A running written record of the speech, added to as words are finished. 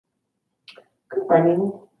Good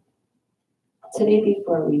morning. Today,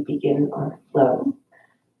 before we begin our flow,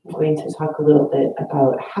 I'm going to talk a little bit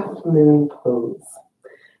about half moon pose.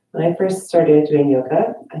 When I first started doing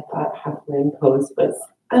yoga, I thought half moon pose was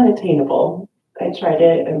unattainable. I tried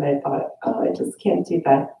it and I thought, oh, I just can't do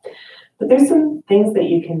that. But there's some things that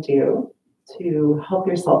you can do to help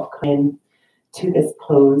yourself come in to this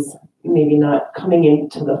pose, maybe not coming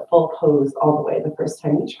into the full pose all the way the first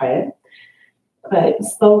time you try it, but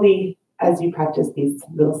slowly, as you practice these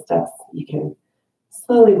little steps, you can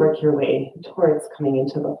slowly work your way towards coming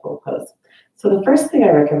into the full pose. So the first thing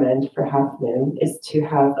I recommend for half moon is to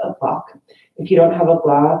have a block. If you don't have a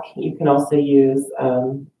block, you can also use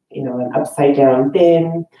an upside down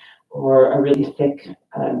bin or a really thick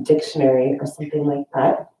dictionary or something like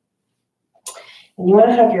that. And you want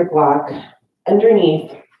to have your block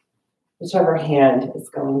underneath whichever hand is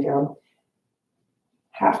going down.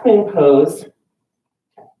 Half moon pose.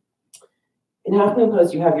 In half moon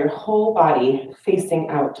pose, you have your whole body facing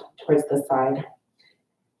out towards the side.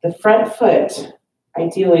 The front foot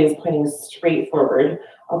ideally is pointing straight forward,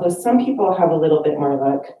 although some people have a little bit more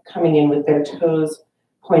luck coming in with their toes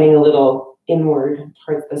pointing a little inward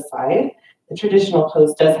towards the side. The traditional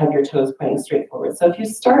pose does have your toes pointing straight forward. So if you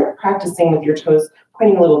start practicing with your toes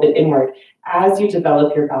pointing a little bit inward, as you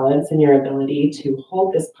develop your balance and your ability to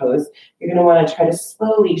hold this pose, you're going to want to try to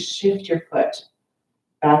slowly shift your foot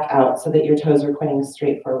back out so that your toes are pointing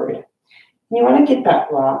straight forward. And you want to get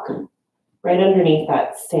that block right underneath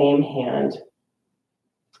that same hand.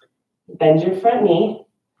 Bend your front knee.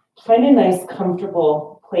 Find a nice,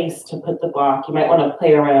 comfortable place to put the block. You might want to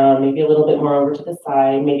play around, maybe a little bit more over to the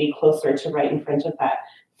side, maybe closer to right in front of that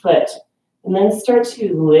foot. And then start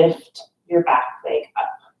to lift your back leg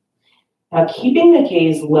up. Now, keeping the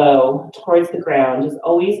gaze low towards the ground is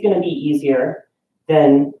always going to be easier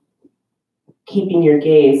than keeping your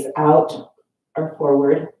gaze out or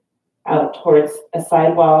forward, out towards a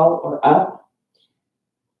side wall or up.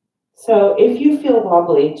 So if you feel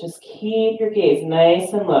wobbly, just keep your gaze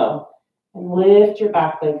nice and low and lift your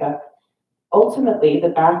back leg up. Ultimately, the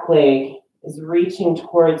back leg is reaching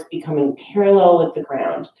towards becoming parallel with the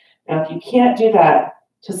ground. Now, if you can't do that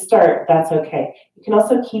to start, that's okay. You can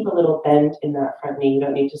also keep a little bend in that front knee. You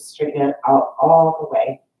don't need to straighten it out all the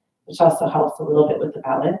way, which also helps a little bit with the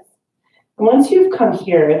balance. And once you've come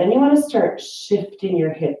here, then you want to start shifting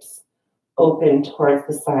your hips open towards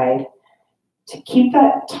the side to keep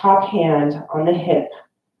that top hand on the hip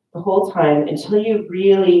the whole time until you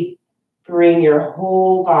really bring your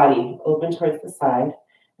whole body open towards the side.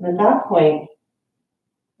 And at that point,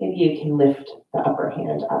 maybe you can lift the upper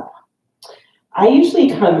hand up. I usually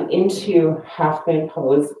come into half moon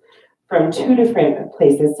pose from two different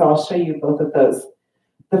places, so I'll show you both of those.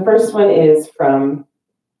 The first one is from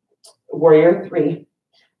Warrior 3.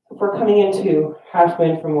 If we're coming into half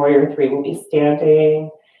moon from Warrior 3, we'll be standing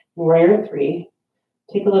in Warrior 3.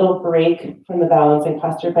 Take a little break from the balancing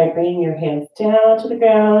posture by bringing your hands down to the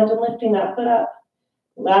ground and lifting that foot up,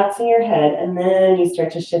 relaxing your head, and then you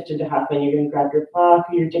start to shift into half moon. You're going to grab your block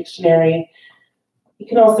or your dictionary. You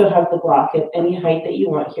can also have the block at any height that you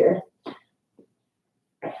want here.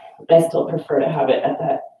 I still prefer to have it at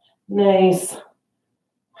that nice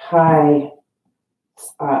high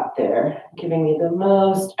spot there, giving me the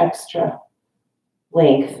most extra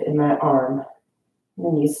length in that arm. And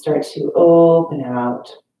then you start to open out.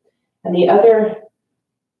 And the other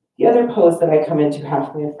pose that I come into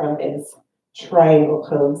half moon from is triangle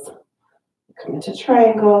pose. Come into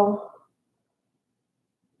triangle.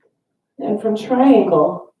 And from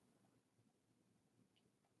triangle,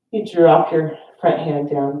 you drop your front hand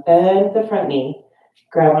down, bend the front knee,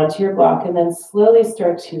 grab onto your block, and then slowly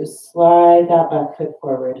start to slide that back foot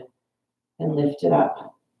forward and lift it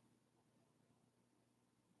up.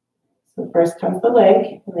 So first comes the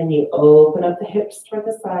leg, and then you open up the hips toward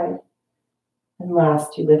the side. And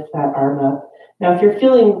last, you lift that arm up. Now, if you're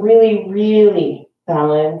feeling really, really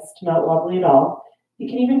balanced, not wobbly at all, you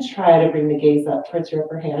can even try to bring the gaze up towards your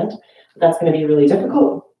upper hand. But that's going to be really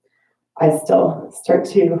difficult. I still start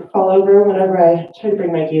to fall over whenever I try to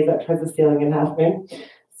bring my gaze up towards the ceiling in half moon.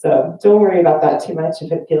 So don't worry about that too much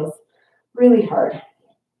if it feels really hard.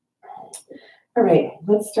 All right,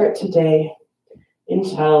 let's start today in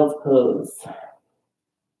child's pose.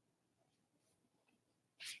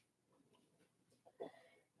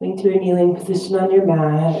 Going to a kneeling position on your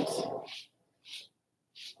mat.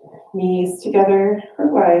 Knees together or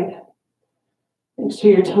wide. Make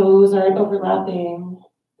sure your toes aren't overlapping.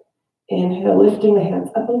 Inhale, lifting the hands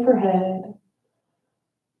up overhead.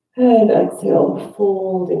 And exhale,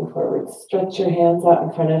 folding forward. Stretch your hands out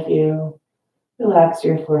in front of you. Relax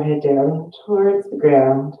your forehead down towards the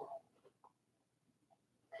ground.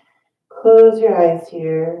 Close your eyes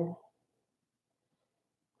here.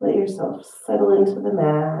 Let yourself settle into the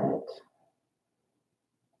mat.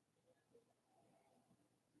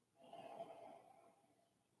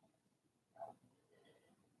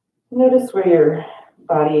 Notice where your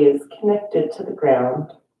body is connected to the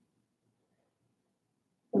ground.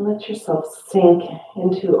 And let yourself sink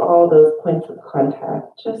into all those points of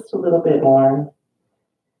contact just a little bit more.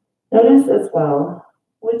 Notice as well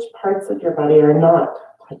which parts of your body are not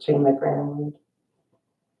touching the ground.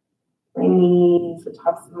 My knees, the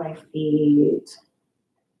tops of my feet,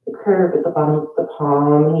 the curve at the bottom of the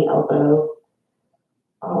palm and the elbow,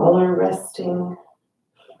 all are resting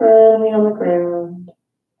firmly on the ground.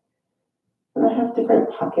 And I have different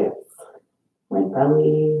pockets, my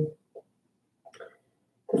belly,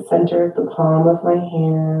 the center of the palm of my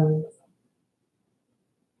hands,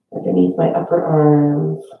 underneath my upper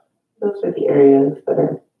arms. Those are the areas that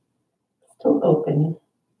are still open.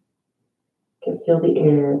 You can feel the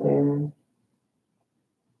air there.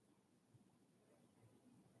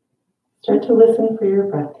 Start to listen for your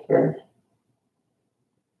breath here.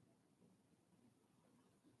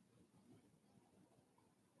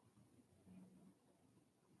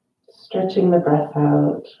 Stretching the breath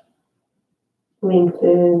out. Lengthen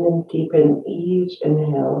and deepen each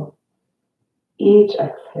inhale, each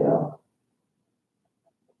exhale.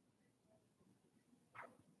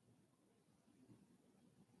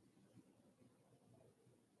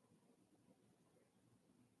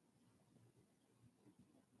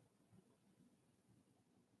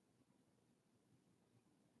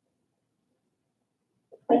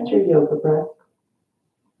 Find your yoga breath.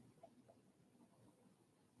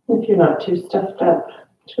 If you're not too stuffed up,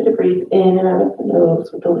 try to breathe in and out of the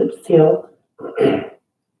nose with the lips sealed.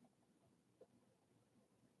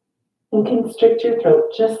 And constrict your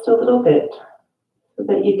throat just a little bit so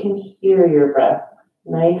that you can hear your breath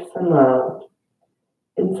nice and loud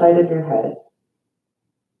inside of your head.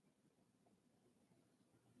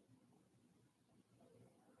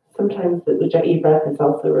 Sometimes the Ujjayi breath is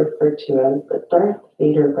also referred to as the Darth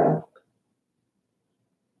Vader breath,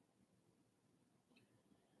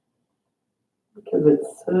 because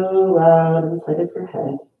it's so loud inside of your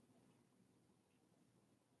head.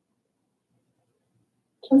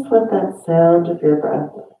 Just let that sound of your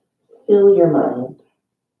breath fill your mind.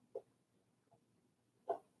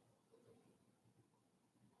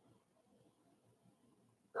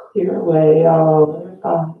 Clear away all other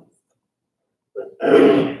thoughts.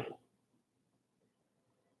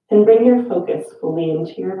 And bring your focus fully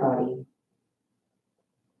into your body.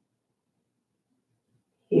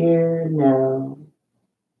 Here, now,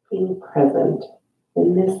 being present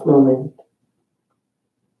in this moment.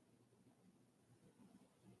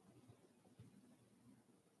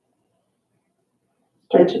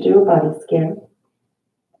 Start to do a body scan.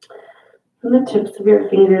 From the tips of your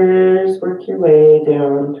fingers, work your way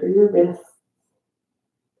down through your wrists,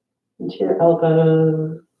 into your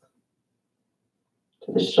elbows,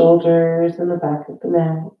 to the shoulders and the back of the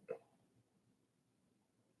neck.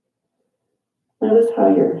 Notice how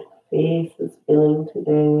your face is feeling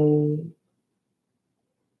today.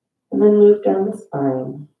 And then move down the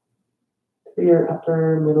spine, through your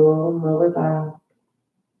upper, middle, and lower back,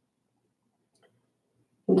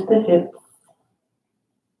 into the hips,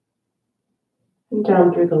 and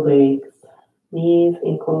down through the legs, knees,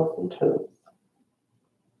 ankles, and toes.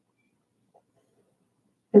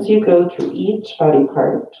 As you go through each body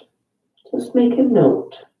part, just make a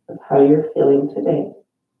note of how you're feeling today.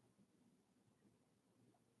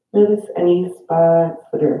 Notice any spots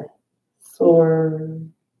that are sore.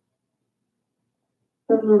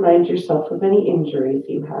 And remind yourself of any injuries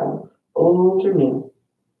you have, old or new.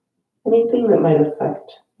 Anything that might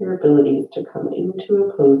affect your ability to come into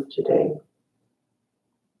a pose today.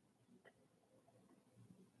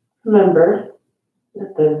 Remember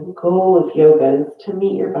that the goal of yoga is to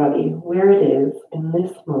meet your body where it is in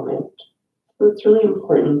this moment. So it's really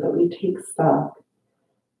important that we take stock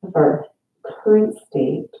of our current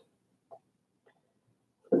state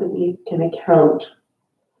so that we can account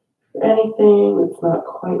for anything that's not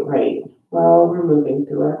quite right while we're moving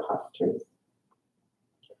through our postures.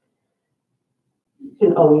 You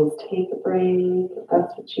can always take a break if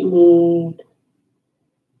that's what you need.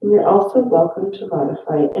 And you're also welcome to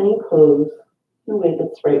modify any pose in a way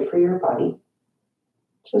that's right for your body.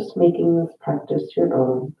 Just making this practice your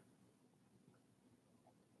own.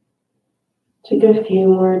 Take a few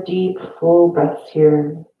more deep, full breaths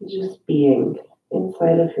here, just being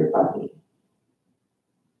inside of your body.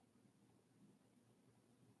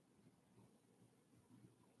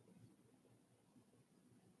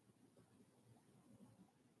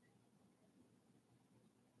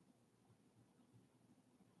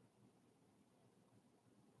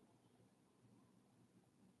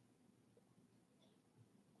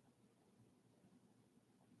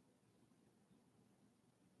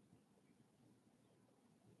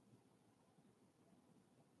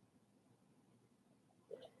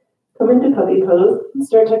 over into puppy pose and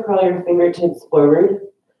start to crawl your fingertips forward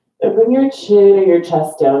and bring your chin or your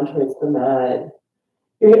chest down towards the mat.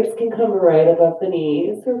 Your hips can come right above the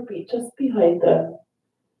knees or feet just behind them.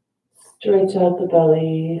 Stretch out the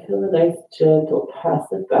belly. Feel a nice, gentle,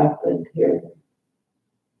 passive back bend here.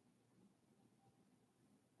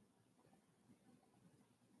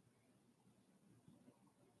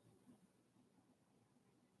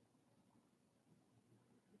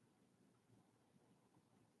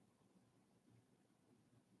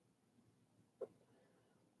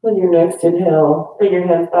 On your next inhale, bring your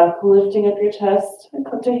hands back, lifting up your chest, and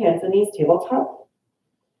come to hands and knees, tabletop.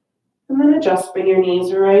 And then adjust, bring your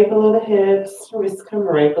knees right below the hips, wrists come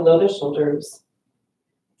right below the shoulders.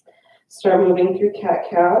 Start moving through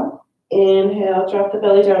cat-cow. Inhale, drop the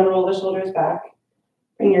belly down, roll the shoulders back.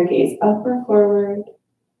 Bring your gaze up or forward.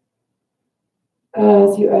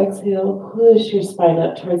 As you exhale, push your spine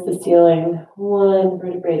up towards the ceiling, one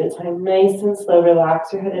vertebrae at a time. Nice and slow,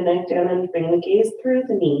 relax your head and neck down and bring the gaze through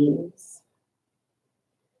the knees.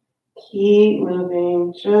 Keep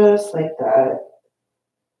moving just like that.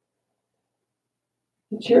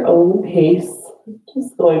 At your own pace,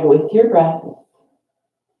 just going with your breath.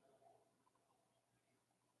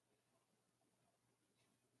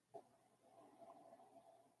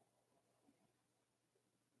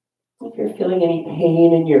 If you're feeling any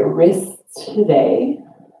pain in your wrists today,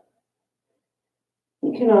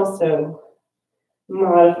 you can also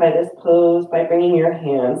modify this pose by bringing your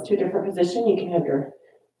hands to a different position. You can have your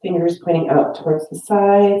fingers pointing out towards the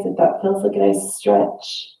sides if that feels like a nice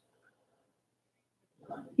stretch.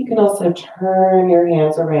 You can also turn your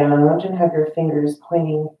hands around and have your fingers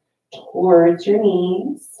pointing towards your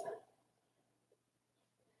knees.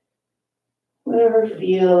 Whatever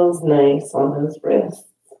feels nice on those wrists.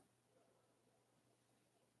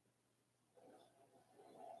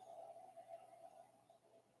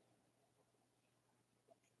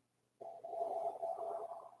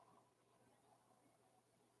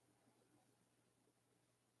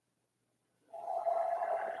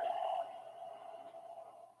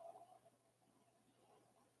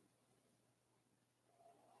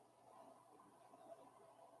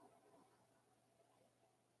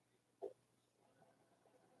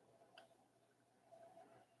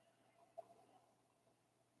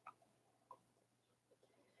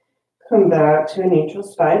 Come back to a neutral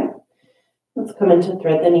spine. Let's come into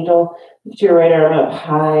thread the needle. Lift your right arm up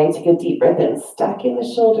high. Take a deep breath in, stacking the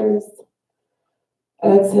shoulders.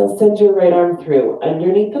 Exhale, send your right arm through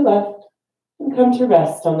underneath the left and come to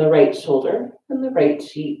rest on the right shoulder and the right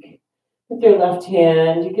cheek. With your left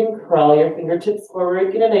hand, you can crawl your fingertips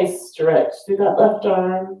forward. Get a nice stretch through that left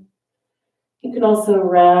arm. You can also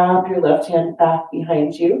wrap your left hand back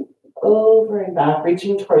behind you, over and back,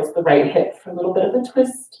 reaching towards the right hip for a little bit of a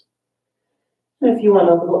twist. And if you want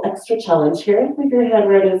a little extra challenge here, leave your hand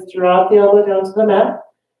where it is, drop the elbow down to the mat,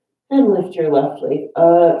 and lift your left leg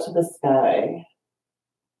up to the sky.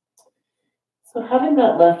 So having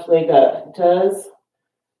that left leg up does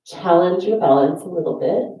challenge your balance a little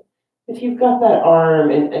bit. If you've got that arm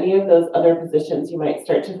in any of those other positions, you might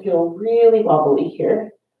start to feel really wobbly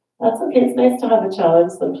here. That's okay, it's nice to have a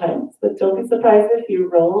challenge sometimes, but don't be surprised if you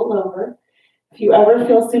roll over. If you ever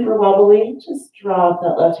feel super wobbly, just drop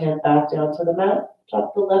that left hand back down to the mat,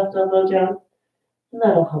 drop the left elbow down, and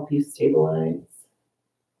that'll help you stabilize.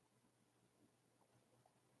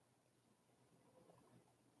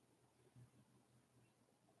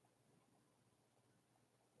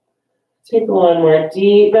 Take one more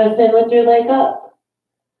deep breath in with your leg up.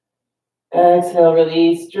 Exhale,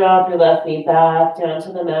 release, drop your left knee back down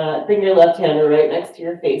to the mat. Bring your left hand right next to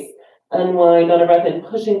your face. Unwind on a breath in,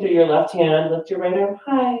 pushing through your left hand. Lift your right arm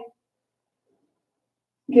high.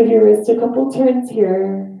 Give your wrist a couple turns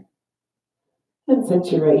here. And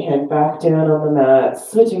set your right hand back down on the mat.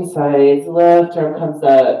 Switching sides, left arm comes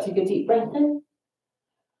up. Take a deep breath in.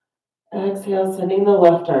 Exhale, sending the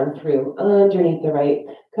left arm through underneath the right.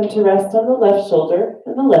 Come to rest on the left shoulder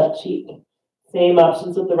and the left cheek. Same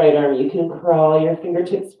options with the right arm. You can crawl your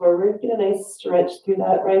fingertips forward. Get a nice stretch through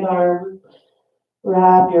that right arm.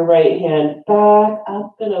 Wrap your right hand back,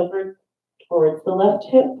 up and over towards the left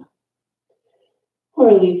hip.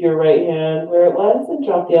 Or leave your right hand where it was and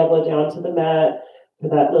drop the elbow down to the mat. For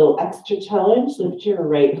that little extra challenge, lift your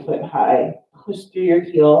right foot high. Push through your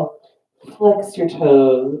heel. Flex your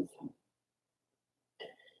toes.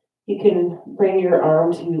 You can bring your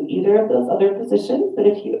arm to either of those other positions, but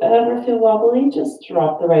if you ever feel wobbly, just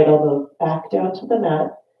drop the right elbow back down to the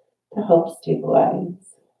mat to help stabilize.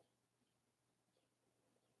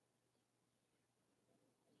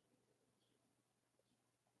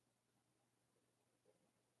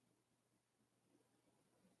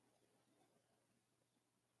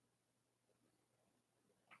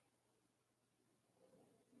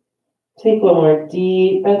 Take one more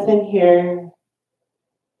deep breath in here.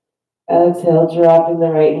 Exhale, dropping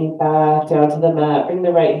the right knee back down to the mat. Bring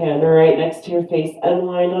the right hand right next to your face.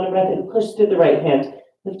 Unwind on a breath and push through the right hand.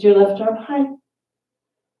 Lift your left arm high.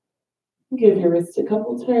 Give your wrist a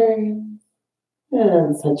couple turns.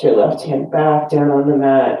 And set your left hand back down on the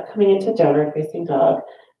mat. Coming into downward facing dog.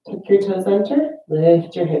 Tuck your toes under.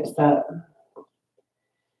 Lift your hips up.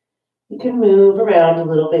 You can move around a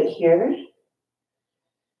little bit here.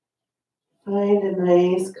 Find a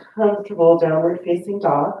nice, comfortable downward facing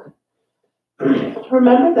dog.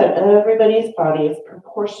 Remember that everybody's body is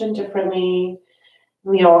proportioned differently.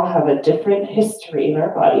 We all have a different history in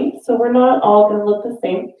our body, so we're not all going to look the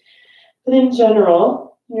same. But in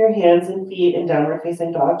general, your hands and feet in downward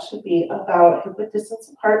facing dog should be about hip-width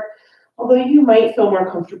distance apart, although you might feel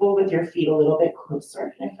more comfortable with your feet a little bit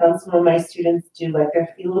closer. I found some of my students do like their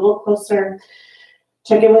feet a little closer.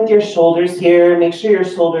 Check in with your shoulders here. Make sure your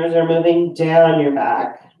shoulders are moving down your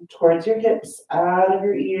back, towards your hips, out of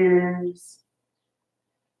your ears.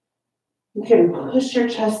 You can push your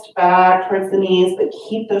chest back towards the knees, but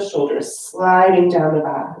keep those shoulders sliding down the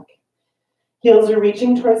back. Heels are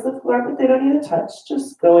reaching towards the floor, but they don't need to touch,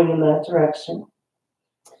 just going in that direction.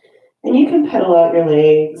 And you can pedal out your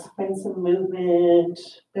legs, find some movement,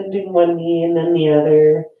 bending one knee and then the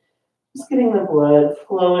other. Just getting the blood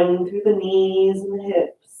flowing through the knees and the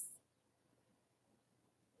hips.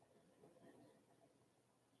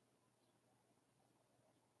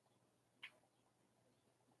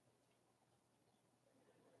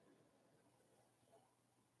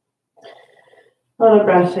 On a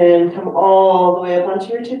breath in, come all the way up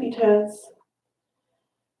onto your tippy toes.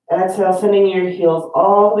 Exhale, sending your heels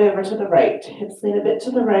all the way over to the right. Hips lean a bit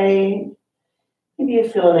to the right. Maybe you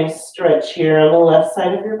feel a nice stretch here on the left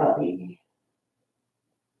side of your body.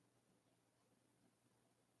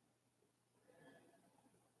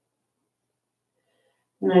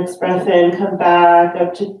 Next breath in, come back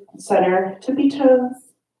up to center, tippy toes.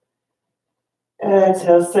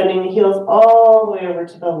 Exhale, sending the heels all the way over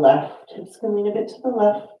to the left. Hips can lean a bit to the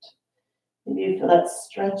left. Maybe you feel that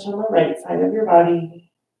stretch on the right side of your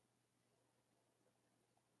body.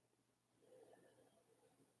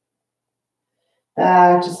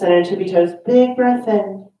 Back to center, tippy toes, big breath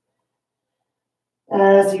in.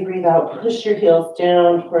 As you breathe out, push your heels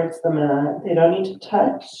down towards the mat. They don't need to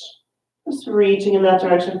touch. Just reaching in that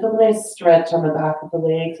direction. Feel a nice stretch on the back of the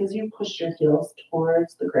legs as you push your heels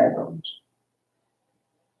towards the ground.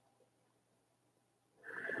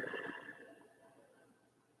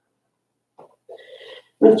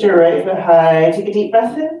 Lift your right foot high. Take a deep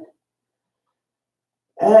breath in.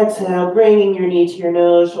 Exhale, bringing your knee to your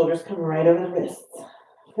nose. Shoulders come right over the wrists.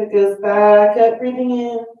 Foot goes back up, breathing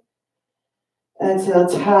in. Exhale,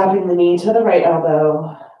 tapping the knee to the right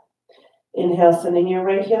elbow. Inhale, sending your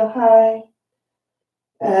right heel high.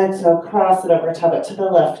 Exhale, cross it over, tap it to the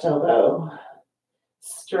left elbow.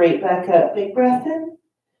 Straight back up, big breath in.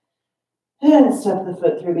 And step the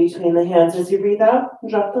foot through between the hands as you breathe out.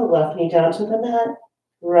 Drop the left knee down to the mat.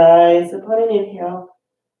 Rise upon an inhale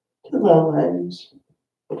to low lunge.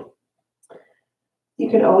 You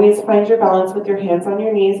can always find your balance with your hands on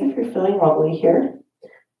your knees if you're feeling wobbly here.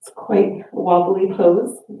 It's quite a wobbly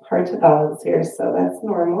pose, hard to balance here, so that's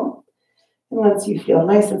normal. And once you feel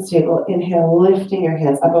nice and stable, inhale, lifting your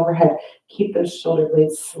hands up overhead. Keep those shoulder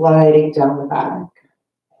blades sliding down the back.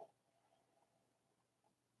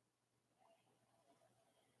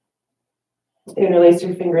 Interlace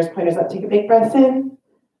your fingers, pointers up. Take a big breath in.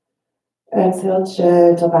 Exhale,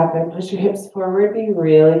 gentle back bend. Push your hips forward. Be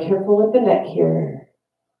really careful with the neck here.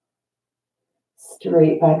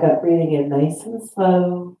 Straight back up, breathing in nice and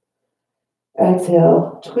slow.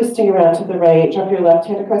 Exhale, twisting around to the right. Drop your left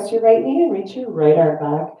hand across your right knee and reach your right arm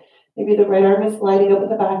back. Maybe the right arm is lining up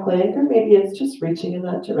with the back leg, or maybe it's just reaching in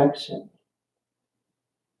that direction.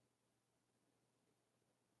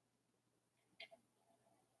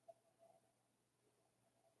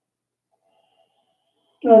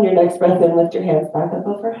 On your next breath in, lift your hands back up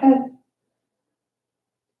overhead.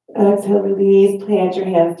 Exhale, release, plant your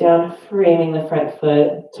hands down, framing the front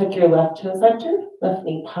foot. Tuck your left toes under, left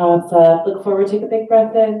knee pops up. Look forward, take a big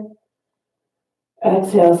breath in.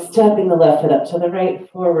 Exhale, stepping the left foot up to the right,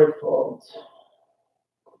 forward fold.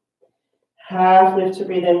 Half lift to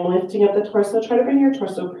breathe in, lifting up the torso. Try to bring your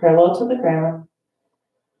torso parallel to the ground.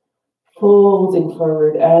 Folding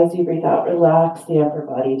forward as you breathe out, relax the upper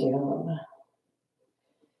body down.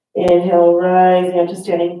 Inhale, rising up to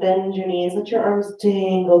standing, bend your knees, let your arms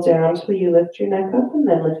dangle down till you lift your neck up, and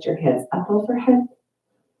then lift your hands up overhead.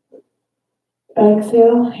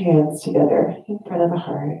 Exhale, hands together in front of the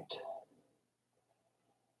heart.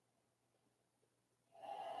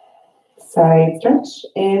 Side stretch.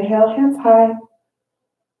 Inhale, hands high.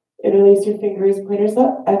 Interlace your fingers, pointers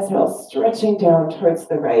up. Exhale, stretching down towards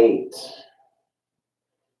the right.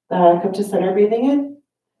 Back up to center, breathing in.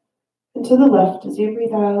 And to the left as you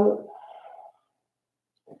breathe out.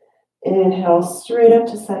 Inhale, straight up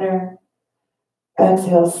to center.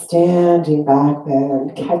 Exhale, standing back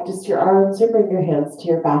bend. Cactus your arms or bring your hands to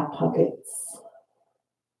your back pockets.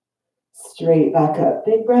 Straight back up.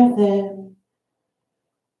 Big breath in.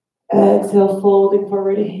 Exhale, folding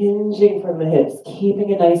forward, hinging from the hips,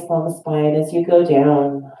 keeping a nice long spine as you go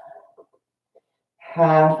down.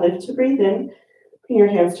 Half lift to breathe in. Bring your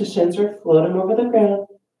hands to shins or float them over the ground.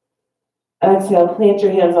 Exhale, plant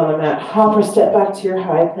your hands on the mat. Hop or step back to your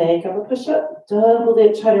high plank of a push-up. Double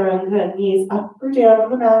dip, chaturanga, knees up or down on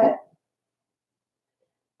the mat.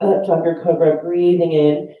 Up dog or cobra, breathing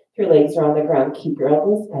in. Your legs are on the ground. Keep your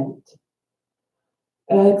elbows bent.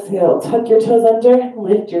 Exhale, tuck your toes under.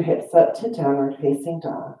 Lift your hips up to downward facing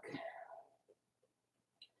dog.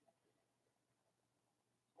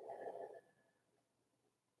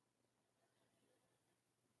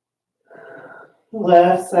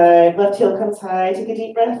 Left side, left heel comes high. Take a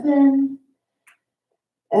deep breath in.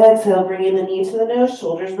 Exhale, bringing the knee to the nose,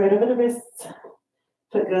 shoulders right over the wrists.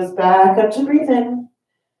 Foot goes back up to breathe in.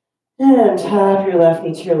 And tap your left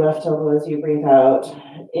knee to your left elbow as you breathe out.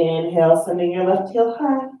 Inhale, sending your left heel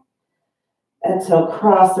high. Exhale,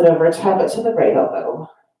 cross it over, tap it to the right elbow.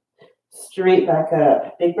 Straight back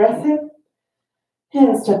up. Big breath in.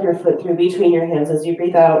 And step your foot through between your hands as you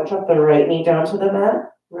breathe out. Drop the right knee down to the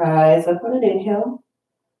mat. Rise up on an inhale.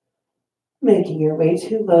 Making your way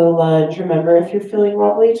to low lunge. Remember, if you're feeling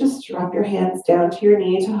wobbly, just drop your hands down to your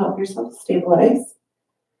knee to help yourself stabilize.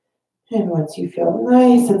 And once you feel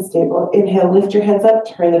nice and stable, inhale, lift your hands up,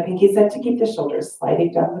 turn the pinkies in to keep the shoulders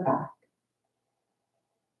sliding down the back.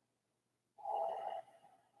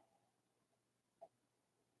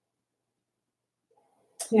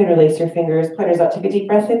 Interlace your fingers, pointers out, take a deep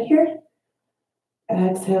breath in here.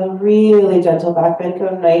 Exhale, really gentle back bend, go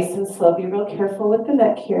nice and slow. Be real careful with the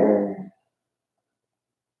neck here.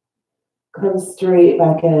 Come straight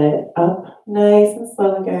back in, up, nice and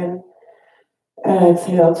slow again.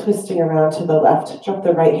 Exhale, twisting around to the left. Drop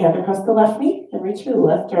the right hand across the left knee and reach your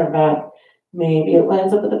left arm back. Maybe it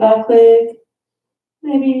lines up with the back leg.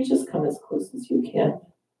 Maybe you just come as close as you can.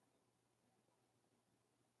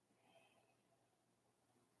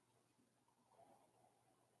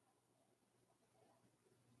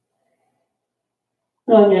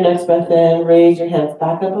 On your next breath in, raise your hands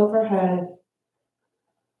back up overhead.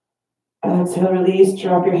 Exhale, release,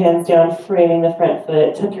 drop your hands down, framing the front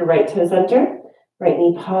foot. Tuck your right toes under. Right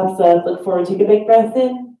knee pops up, look forward, take a big breath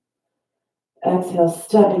in. Exhale,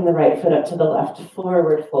 stepping the right foot up to the left,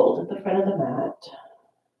 forward fold at the front of the mat.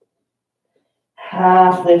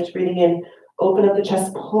 Half lift, breathing in, open up the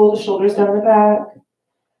chest, pull the shoulders down the back.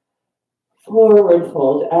 Forward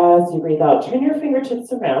fold as you breathe out. Turn your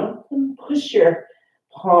fingertips around and push your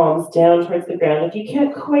palms down towards the ground. If you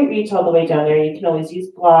can't quite reach all the way down there, you can always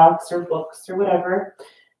use blocks or books or whatever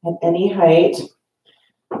at any height.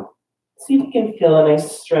 See if you can feel a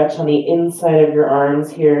nice stretch on the inside of your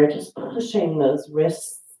arms here, just pushing those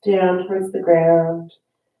wrists down towards the ground.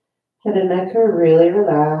 Head and neck are really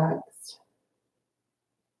relaxed.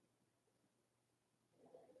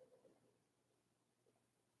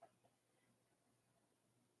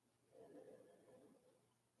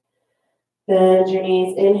 Bend your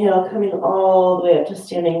knees, inhale, coming all the way up to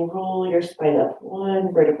standing. Roll your spine up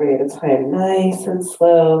one vertebrae at a time, nice and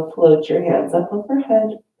slow. Float your hands up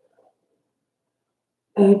overhead.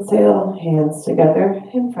 Exhale, hands together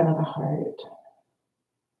in front of the heart.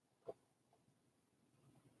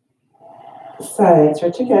 Side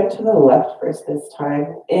stretch again to the left first this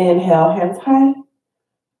time. Inhale, hands high.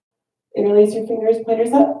 Interlace your fingers,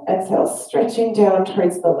 pointers up. Exhale, stretching down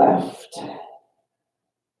towards the left.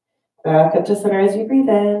 Back up to center as you breathe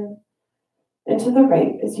in. And to the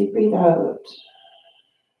right as you breathe out.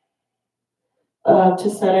 Up to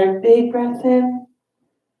center, big breath in.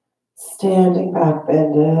 Standing back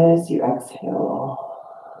bend as you exhale.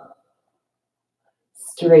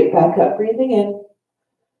 Straight back up, breathing in.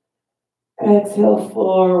 Exhale,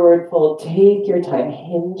 forward fold. Take your time,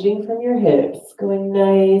 hinging from your hips, going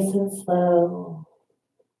nice and slow.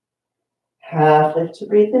 Half lift to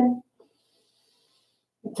breathe in.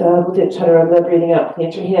 Double dip, chaturanga, breathing out.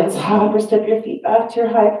 Plant your hands, hop or step your feet back to your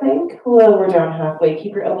high plank. Lower down halfway.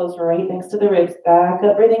 Keep your elbows right next to the ribs. Back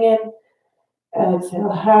up, breathing in. Exhale,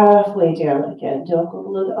 halfway down again. Don't go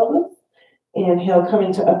below the elbows. Inhale,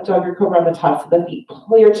 coming to up dog or cobra on the tops of the feet.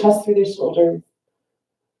 Pull your chest through the shoulders.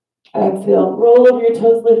 Exhale, roll over your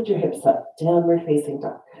toes, lift your hips up. Downward facing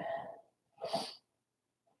dog.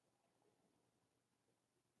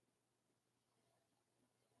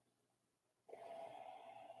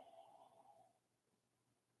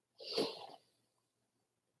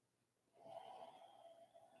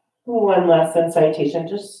 One last sensation,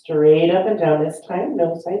 just straight up and down this time,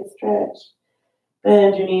 no side stretch.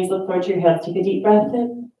 Bend your knees, look forward to your hands, take a deep breath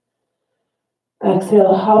in.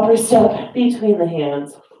 Exhale, hopper step between the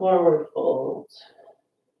hands, forward fold.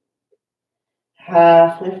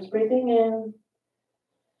 Half lift, breathing in.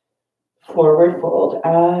 Forward fold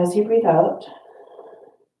as you breathe out.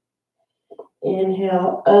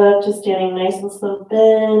 Inhale up to standing nice and slow.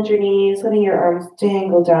 Bend your knees, letting your arms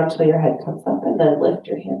dangle down till your head comes up, and then lift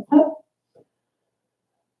your hands up.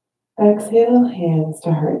 Exhale, hands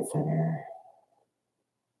to heart center.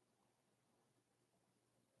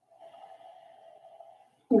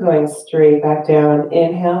 Going straight back down.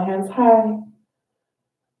 Inhale, hands high.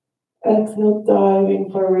 Exhale,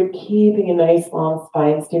 diving forward, keeping a nice long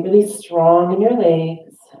spine. Stay really strong in your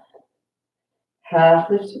legs.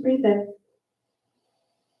 Half lift to breathe in.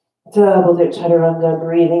 Double dip chaturanga,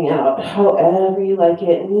 breathing out however you like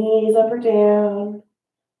it. Knees up or down.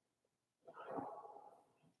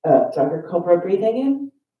 Up, dog or cobra, breathing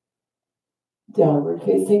in. Downward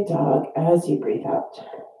facing dog as you breathe out.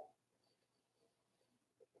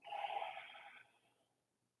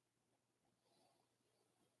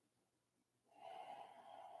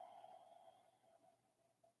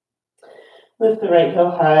 Lift the right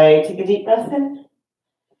heel high. Take a deep breath in.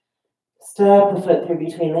 Step the foot through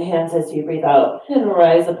between the hands as you breathe out. And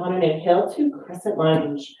rise up on an inhale to crescent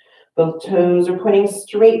lunge. Both toes are pointing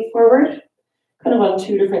straight forward. Kind of on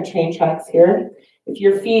two different train tracks here. If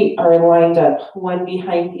your feet are lined up one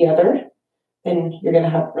behind the other, then you're going to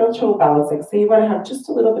have real trouble balancing. So you want to have just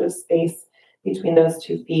a little bit of space between those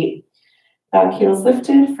 2 feet. Back heel's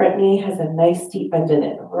lifted, front knee has a nice deep bend in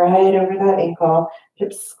it, right over that ankle.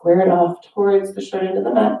 Hips squared off towards the short end of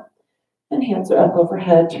the mat. And hands are up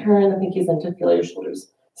overhead. Turn the pinkies in to feel your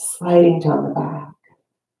shoulders sliding down the back.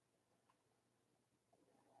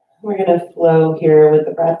 We're going to flow here with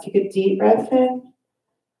the breath. Take a deep breath in.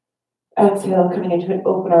 Exhale, coming into an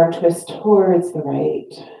open arm twist towards the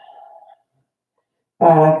right.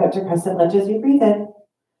 Back up to crescent lunge as you breathe in.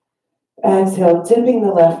 Exhale, dipping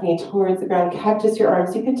the left knee towards the ground. Cactus your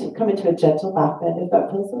arms. You can come into a gentle back bend if that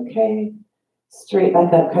feels okay. Straight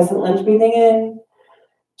back up, crescent lunge, breathing in.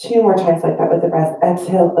 2 more times like that with the breath.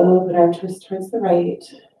 Exhale, open arm twist towards the right.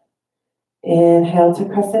 Inhale to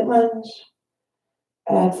crescent lunge.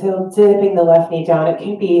 Exhale, dipping the left knee down. It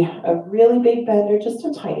can be a really big bend or just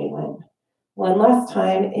a tiny one. One last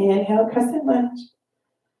time. Inhale, crescent lunge.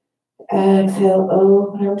 Exhale,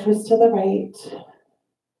 open arm twist to the right.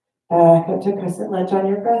 Back up to crescent lunge on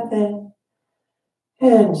your breath in.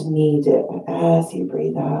 And knee dip as you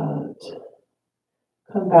breathe out.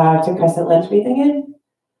 Come back to crescent lunge, breathing in.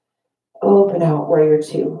 Open out, warrior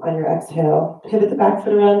 2 on your exhale. Pivot the back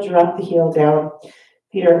foot around, drop the heel down.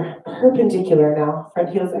 Feet are perpendicular now. Front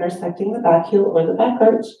heel's intersecting the back heel or the back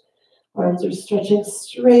arch. Arms are stretching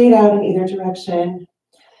straight out in either direction.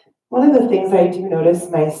 One of the things I do notice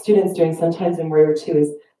my students doing sometimes in warrior 2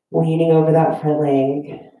 is leaning over that front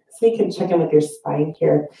leg. So you can check in with your spine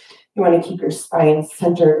here. You want to keep your spine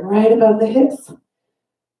centered right above the hips.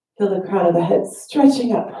 Feel the crown of the head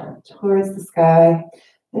stretching up towards the sky.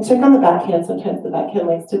 And check on the backhand. Sometimes the backhand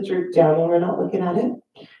likes to droop down when we're not looking at it,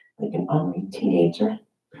 like an ornery teenager. And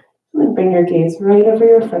then bring your gaze right over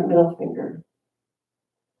your front middle finger.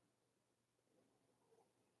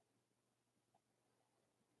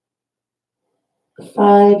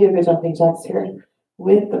 Five yoga jumping jacks here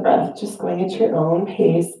with the breath, just going at your own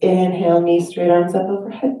pace. Inhale, knees straight, arms up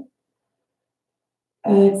overhead.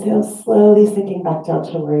 Exhale, slowly sinking back down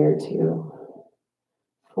to warrior 2.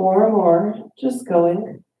 4 more, just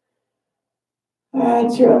going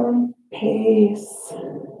at your own pace.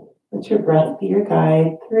 Let your breath be your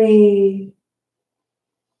guide. 3,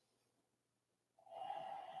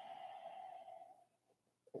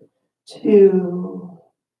 2,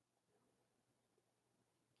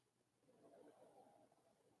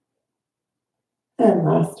 and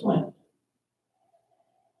last one.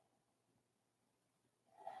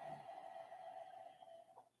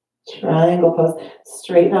 Triangle pose.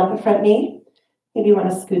 Straighten out the front knee. Maybe you want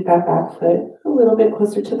to scoot that back foot a little bit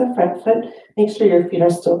closer to the front foot. Make sure your feet are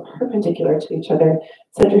still perpendicular to each other.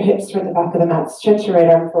 Send your hips toward the back of the mat. Stretch your right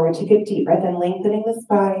arm forward. Take a deep breath in, lengthening the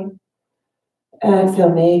spine. Exhale,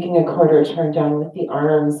 making a quarter turn down with the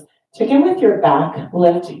arms. Check in with your back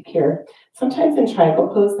left hip here. Sometimes in triangle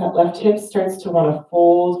pose, that left hip starts to want to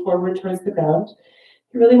fold forward towards the ground.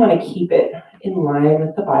 You really want to keep it in line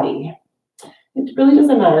with the body. It really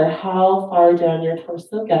doesn't matter how far down your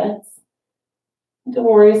torso gets. Don't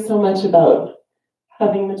worry so much about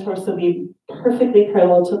having the torso be perfectly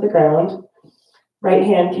parallel to the ground. Right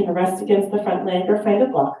hand can rest against the front leg or find a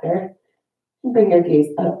block there. And bring your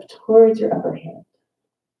gaze up towards your upper hand.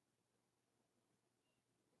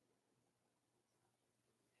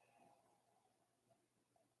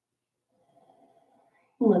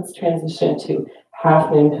 And let's transition to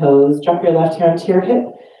half moon pose. Drop your left hand to your hip,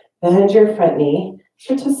 bend your front knee.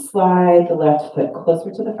 Start to slide the left foot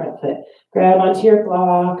closer to the front foot. Grab onto your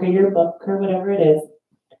block or your book or whatever it is,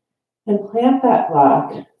 and plant that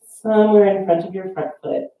block somewhere in front of your front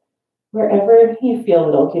foot, wherever you feel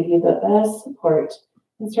it'll give you the best support.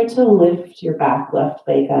 And start to lift your back left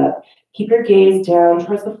leg up. Keep your gaze down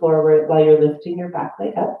towards the floor while you're lifting your back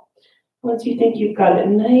leg up. Once you think you've got it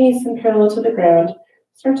nice and parallel to the ground,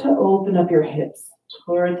 start to open up your hips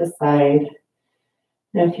toward the side.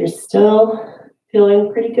 And if you're still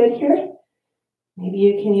feeling pretty good here, maybe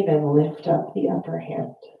you can even lift up the upper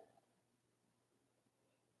hand.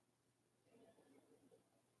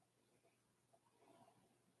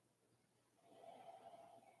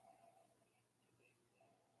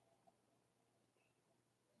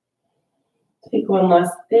 Take one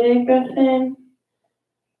last big breath in.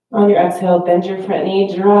 On your exhale, bend your front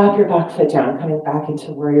knee, drop your back foot down, coming back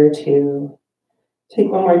into warrior two.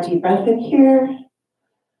 Take one more deep breath in here.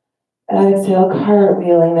 Exhale,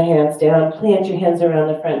 cartwheeling the hands down. Plant your hands around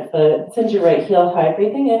the front foot. Send your right heel high,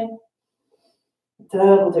 breathing in.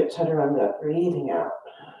 Double dip chaturanga, breathing out.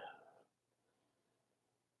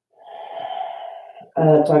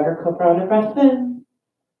 Dog or cobra on a breath in.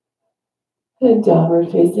 And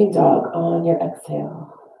downward facing dog on your exhale.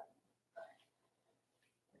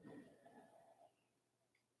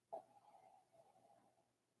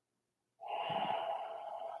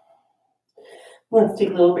 Let's take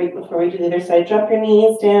a little break before we do the other side. Drop your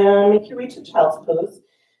knees down, make your way to child's pose.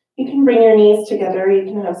 You can bring your knees together, you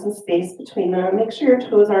can have some space between them. Make sure your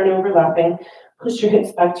toes aren't overlapping. Push your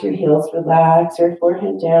hips back to your heels, relax your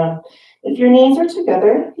forehead down. If your knees are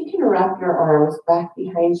together, you can wrap your arms back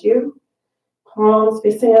behind you. Palms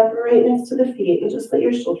facing up right next to the feet, and just let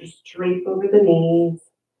your shoulders drape over the knees.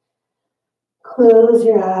 Close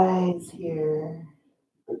your eyes here.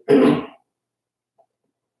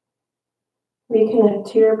 Reconnect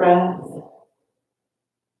to your breath.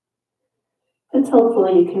 If it's helpful,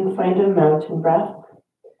 you can find a mountain breath.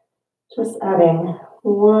 Just adding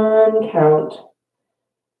one count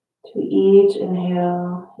to each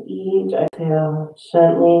inhale, each exhale,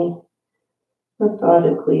 gently,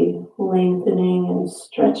 methodically lengthening and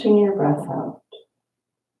stretching your breath out.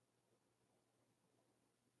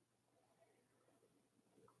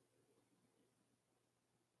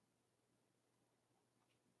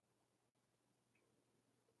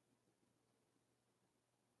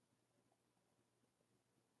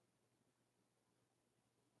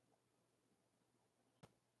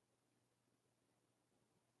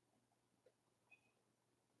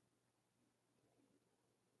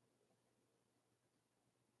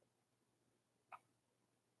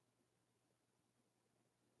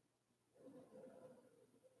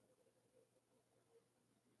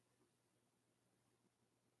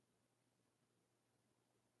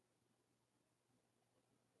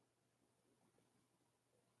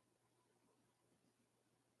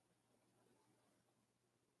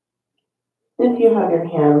 If you have your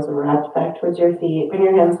hands wrapped back towards your feet, bring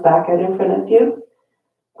your hands back out in front of you.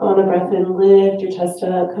 On a breath in, lift your chest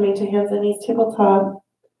up, coming to hands and knees, tabletop.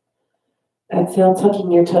 Exhale,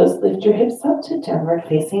 tucking your toes, lift your hips up to downward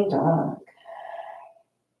facing dog.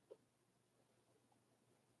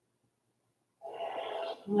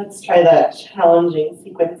 Let's try that challenging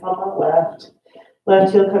sequence on the left.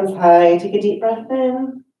 Left heel comes high, take a deep breath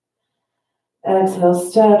in. Exhale,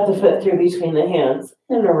 step the foot through between the hands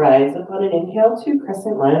and rise up on an inhale to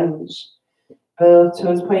crescent lunge. Both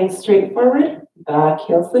toes pointing straight forward, back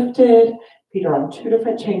heels lifted, feet are on two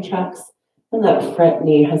different chain tracks, and that front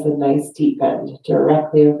knee has a nice deep bend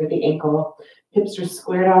directly over the ankle. Hips are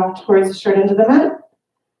squared off towards the short end of the mat.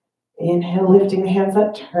 Inhale, lifting the hands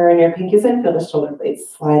up, turn your pinkies in, feel the shoulder blades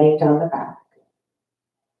sliding down the back.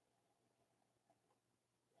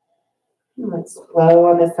 Let's flow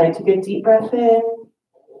on this side. Take a deep breath in.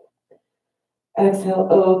 Exhale,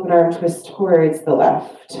 open arm twist towards the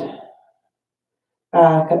left.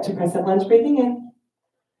 Back up to crescent lunge, breathing in.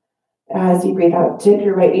 As you breathe out, dip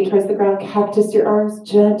your right knee towards the ground, cactus your arms,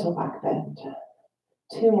 gentle back bend.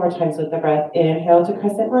 Two more times with the breath. Inhale to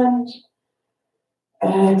crescent lunge.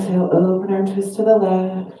 Exhale, open arm twist to the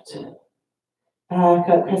left. Back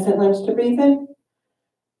up, crescent lunge to breathe in.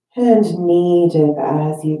 And knee dip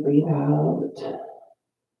as you breathe out.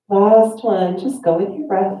 Last one, just go with your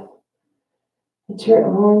breath at your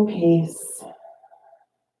own pace.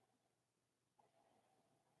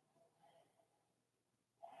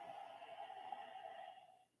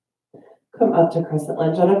 Come up to crescent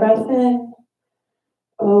lunge on a breath in.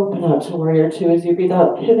 Open out to warrior two as you breathe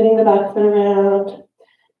out, pivoting the back foot around.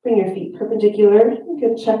 Bring your feet perpendicular.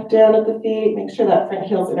 Good check down at the feet. Make sure that front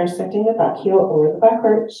heel's intersecting the back heel or the back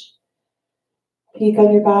arch. Peek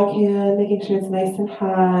on your back hand, making sure it's nice and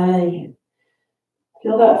high.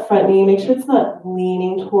 Feel that front knee. Make sure it's not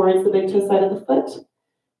leaning towards the big toe side of the foot.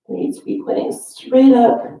 It needs to be pointing straight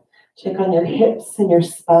up. Check on your hips and your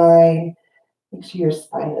spine. Make sure your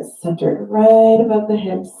spine is centered right above the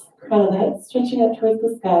hips. Crown of the head stretching up towards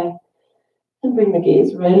the sky. And bring the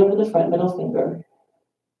gaze right over the front middle finger.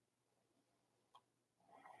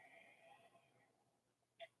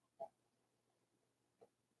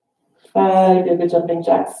 5 yoga jumping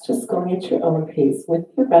jacks, just going at your own pace with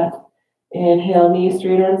your breath. Inhale, knees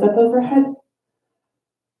straight, arms up overhead.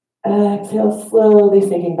 Exhale, slowly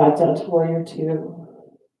sinking back down to warrior two.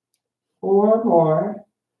 4 more.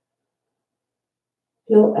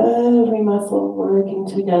 Feel every muscle working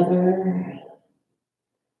together.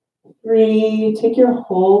 3, take your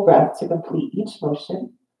whole breath to complete each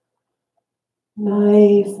motion.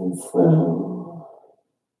 Nice and slow.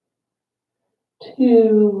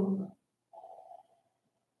 2.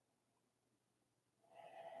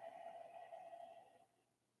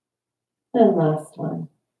 And last one.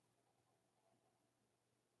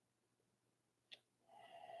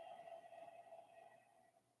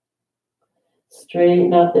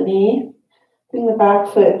 Straighten out the knee. Bring the back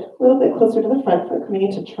foot a little bit closer to the front foot, coming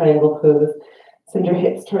into triangle pose. Send your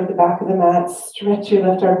hips toward the back of the mat. Stretch your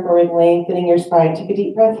left arm forward, lengthening your spine. Take a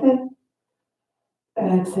deep breath in.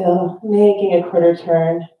 Exhale, making a quarter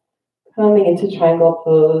turn. Coming into triangle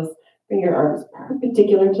pose. Bring your arms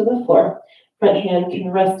perpendicular to the floor. Front hand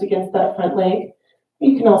can rest against that front leg.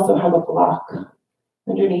 You can also have a block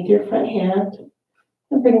underneath your front hand.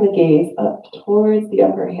 And bring the gaze up towards the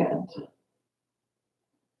upper hand.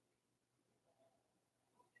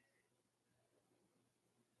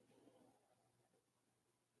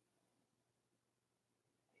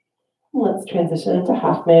 Let's transition into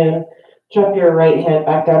half moon. Drop your right hand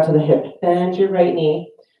back down to the hip. Bend your right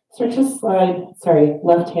knee. Start to slide,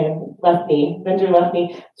 left knee. Bend your left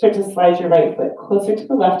knee. Start to slide your right foot closer to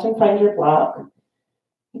the left and find your block.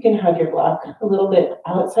 You can have your block a little bit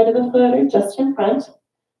outside of the foot or just in front.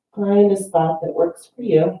 Find a spot that works for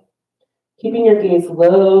you. Keeping your gaze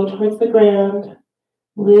low towards the ground.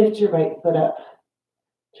 Lift your right foot up.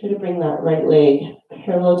 Try to bring that right leg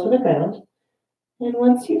parallel to the ground. And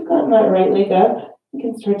once you've gotten that right leg up, you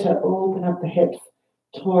can start to open up the hips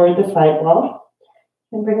toward the side wall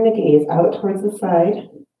and bring the gaze out towards the side,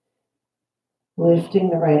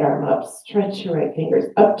 lifting the right arm up. Stretch your right fingers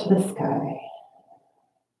up to the sky.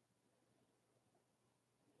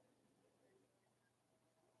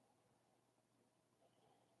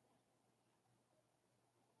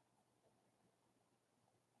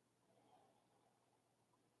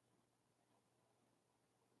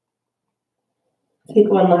 Take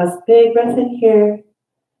one last big breath in here.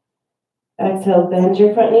 Exhale, bend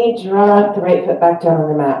your front knee, drop the right foot back down on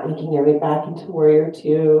the mat, making your way back into warrior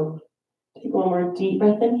two. Take one more deep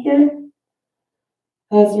breath in here.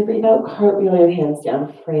 As you breathe out, cartwheel your hands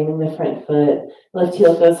down, framing the front foot. Left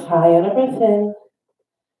heel goes high on a breath in.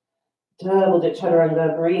 Double dip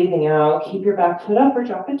chaturanga, breathing out. Keep your back foot up or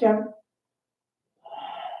drop it down.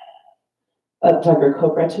 Up dog or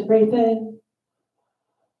cobra to breathe in.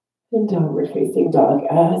 And downward facing dog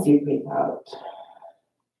as you breathe out.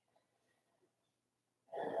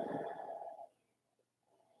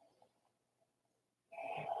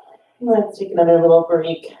 Let's take another little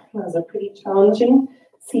break. That was a pretty challenging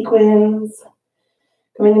sequence.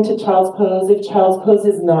 Going into child's pose. If child's pose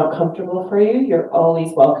is not comfortable for you, you're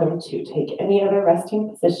always welcome to take any other resting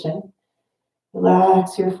position.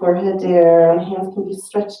 Relax your forehead down. Hands can be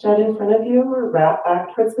stretched out in front of you or wrap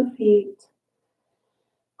back towards the feet.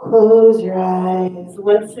 Close your eyes.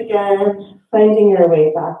 Once again, finding your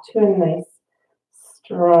way back to a nice,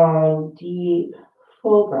 strong, deep,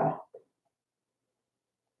 full breath.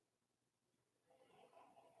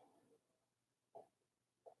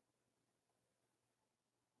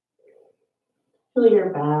 Feel your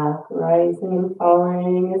back rising and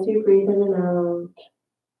falling as you breathe in and out.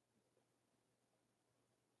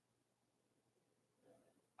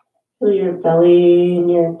 Feel your belly and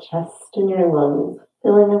your chest and your lungs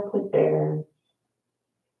filling up with air.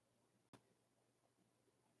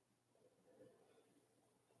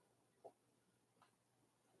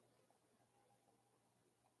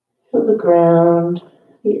 Feel the ground,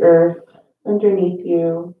 the earth underneath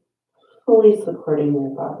you, fully supporting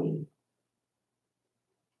your body.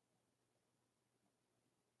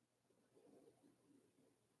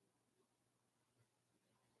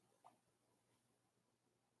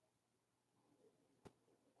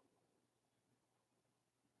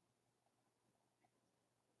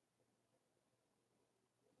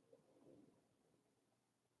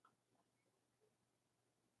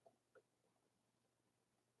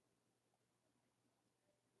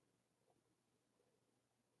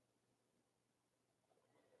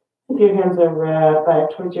 Your hands are wrapped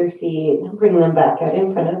back towards your feet. Bring them back out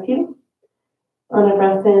in front of you. On a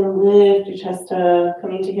breath in, lift your chest up,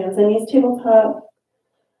 coming to hands and knees, tabletop.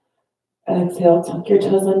 Exhale, tuck your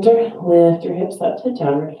toes under, lift your hips up to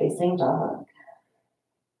downward facing dog.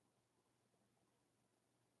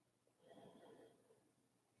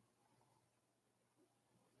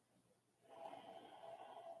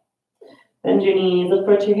 Bend your knees, look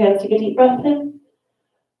forward to your hands, take a deep breath in.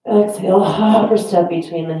 Exhale, hop or step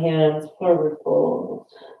between the hands, forward fold.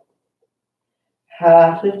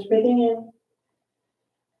 Half lift, breathing in.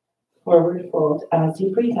 Forward fold as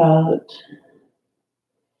you breathe out.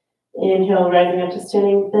 Inhale, rising up to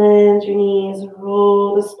standing, bend your knees,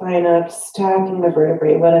 roll the spine up, stacking the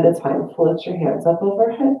vertebrae one at a time. Float your hands up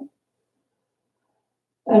overhead.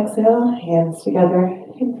 Exhale, hands together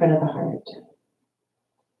in front of the heart.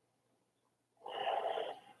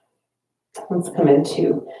 Let's come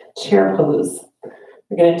into chair pose.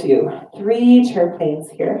 We're going to do 3 chair planes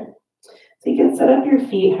here. So you can set up your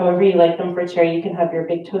feet however you like them for chair. You can have your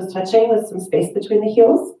big toes touching with some space between the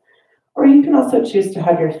heels, or you can also choose to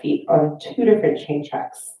have your feet on 2 different chain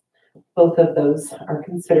tracks. Both of those are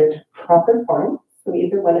considered proper form, so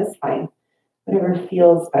either one is fine. Whatever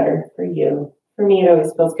feels better for you. For me, it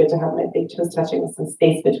always feels good to have my big toes touching with some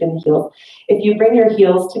space between the heels. If you bring your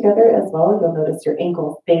heels together as well, you'll notice your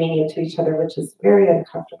ankles banging into each other, which is very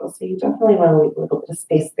uncomfortable. So you definitely want to leave a little bit of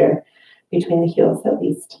space there between the heels at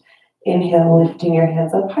least. Inhale, lifting your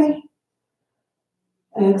hands up high.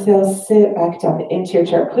 Exhale, sit back down into your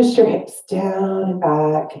chair. Push your hips down and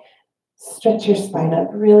back. Stretch your spine up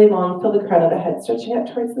really long. Feel the crown of the head stretching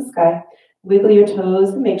up towards the sky. Wiggle your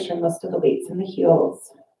toes and make sure most of the weight's in the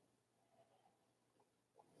heels.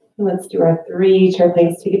 Let's do our 3 chair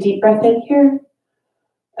planes. Take a deep breath in here.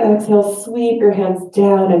 Exhale, sweep your hands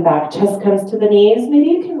down and back. Chest comes to the knees. Maybe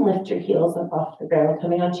you can lift your heels up off the ground,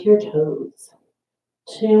 coming onto your toes.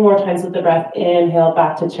 2 more times with the breath. Inhale,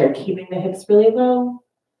 back to chair, keeping the hips really low.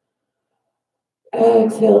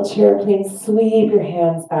 Exhale, chair plane, sweep your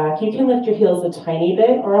hands back. You can lift your heels a tiny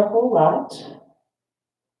bit or a whole lot.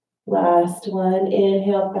 Last one,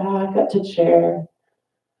 inhale, back up to chair.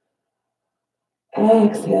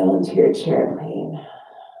 Exhale into your chair plane.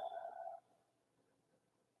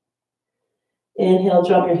 Inhale,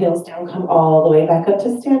 drop your heels down, come all the way back up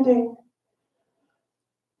to standing.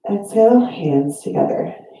 Exhale, hands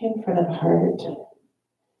together in front of the heart.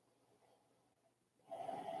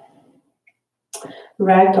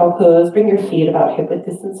 Ragdoll pose, bring your feet about hip width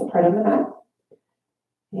distance apart on the mat.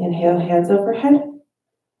 Inhale, hands overhead.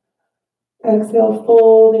 Exhale,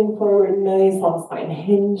 folding forward, nice long spine,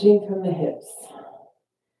 hinging from the hips.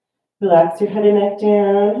 Relax your head and neck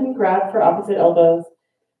down and grab for opposite elbows.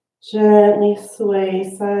 Gently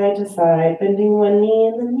sway side to side, bending one knee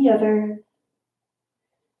and then the other.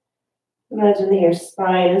 Imagine that your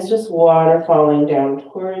spine is just water falling down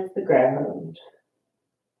towards the ground.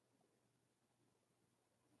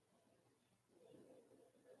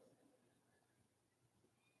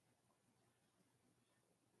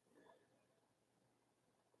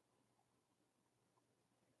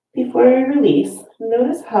 Before we release,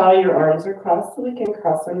 notice how your arms are crossed so we can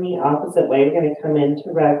cross them the opposite way. We're going to come into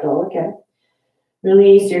ragdoll again.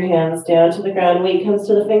 Release your hands down to the ground. Weight comes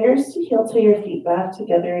to the fingers to heel toe your feet back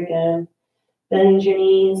together again. Bend your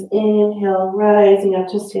knees. Inhale, rising up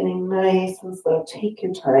to standing nice and slow. Take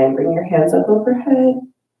your time. Bring your hands up overhead.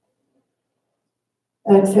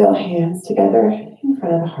 Exhale, hands together in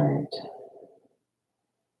front of the heart.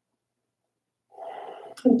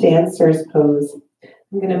 Dancer's pose.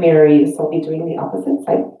 I'm going to mirror you, so I'll be doing the opposite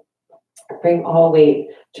side. Bring all weight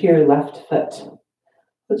to your left foot.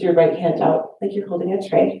 Put your right hand out like you're holding a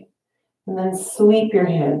tray. And then sweep your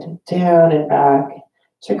hand down and back.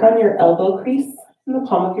 Check on your elbow crease in the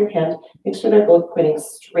palm of your hand. Make sure they're both pointing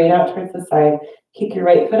straight out towards the side. Kick your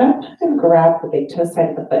right foot up and grab the big toe side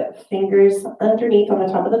of the foot. Fingers underneath on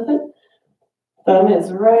the top of the foot. Thumb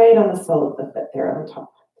is right on the sole of the foot there on the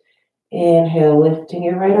top. Inhale, lifting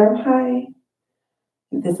your right arm high.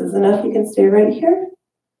 If this is enough, you can stay right here.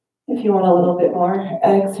 If you want a little bit more,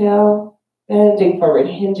 exhale, bending forward,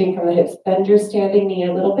 hinging from the hips. Bend your standing knee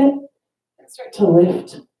a little bit and start to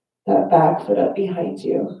lift that back foot up behind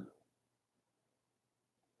you.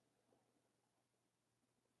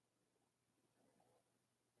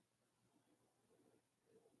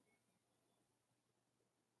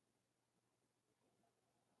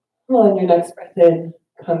 Well, on your next breath in,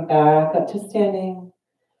 come back up to standing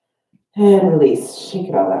and release. Shake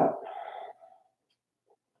it all out.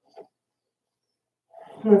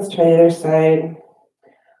 Let's try the other side.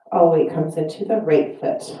 All weight comes into the right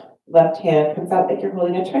foot. Left hand comes out like you're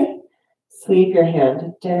holding a tray. Sweep your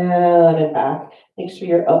hand down and back. Make sure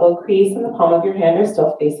your elbow crease and the palm of your hand are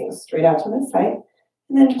still facing straight out to the side.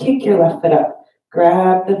 And then kick your left foot up.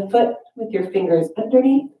 Grab the foot with your fingers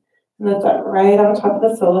underneath and lift up right on top of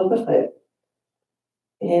the sole of the foot.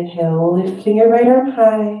 Inhale, lifting your right arm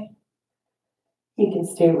high. You can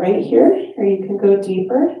stay right here or you can go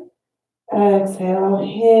deeper. Exhale,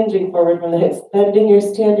 hinging forward from the hips, bending your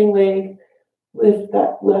standing leg. Lift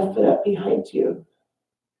that left foot up behind you.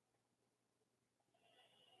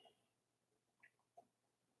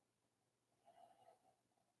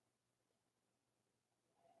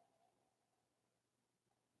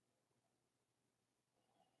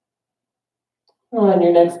 On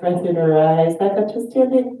your next breath in, rise back up to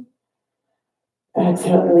standing.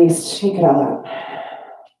 Exhale, release, shake it all out.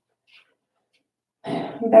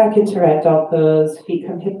 Back into ragdoll pose, feet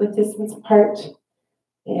come hip width distance apart.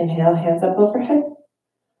 Inhale, hands up overhead.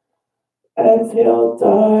 Exhale,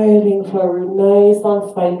 diving forward, nice long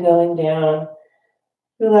spine going down.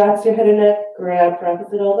 Relax your head and neck, grab for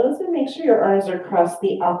opposite elbows, and make sure your arms are crossed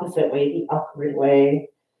the opposite way, the upward way.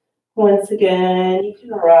 Once again, you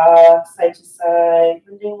can rock side to side,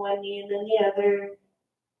 bending one knee and then the other.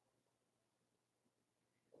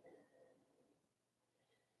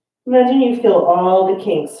 Imagine you feel all the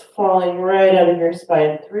kinks falling right out of your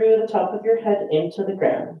spine through the top of your head into the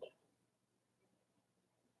ground.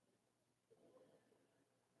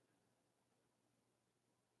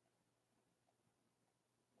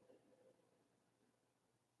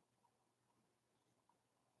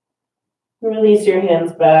 Release your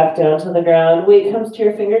hands back down to the ground. Weight comes to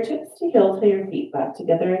your fingertips to heel to your feet back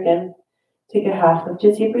together again. Take a half lift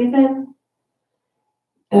as you breathe in.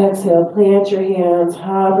 Exhale, plant your hands,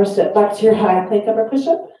 hop or step back to your high plank upper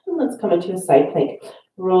push-up. And let's come into a side plank.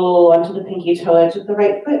 Roll onto the pinky toe edge of the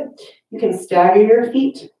right foot. You can stagger your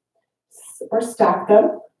feet or stack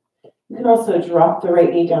them. You can also drop the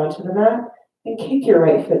right knee down to the mat and kick your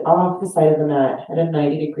right foot off the side of the mat at a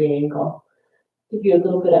 90-degree angle. Give you a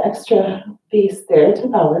little bit of extra base there to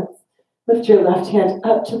balance. Lift your left hand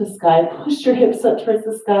up to the sky. Push your hips up towards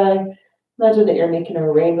the sky. Imagine that you're making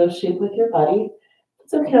a rainbow shape with your body.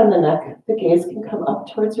 It's okay on the neck. The gaze can come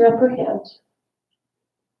up towards your upper hand.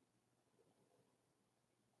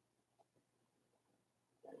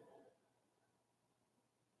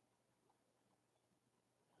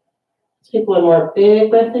 Take one more big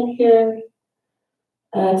breath in here.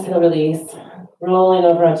 Exhale, release. Rolling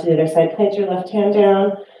over onto the other side. Plant your left hand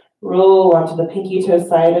down. Roll onto the pinky toe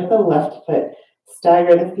side of the left foot.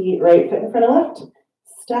 Stagger the feet, right foot in front of left.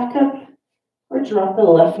 Stack up or drop the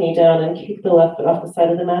left knee down and kick the left foot off the side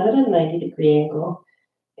of the mat at a 90-degree angle.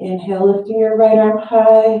 Inhale, lifting your right arm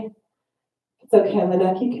high. It's okay on the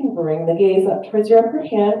neck. You can bring the gaze up towards your upper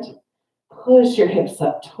hand. Push your hips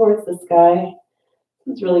up towards the sky.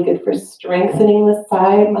 It's really good for strengthening the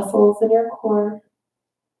side muscles in your core.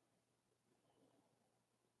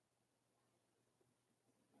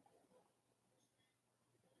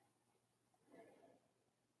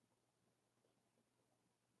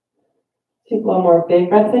 Take one more big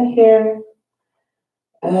breath in here.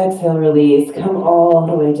 Exhale, release. Come all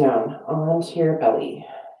the way down onto your belly.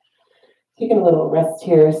 Taking a little rest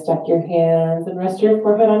here. Stack your hands and rest your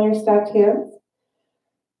forehead on your stacked hands.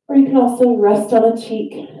 Or you can also rest on a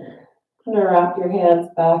cheek and wrap your hands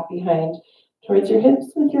back behind towards your hips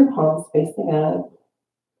with your palms facing up.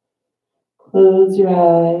 Close your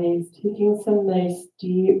eyes, taking some nice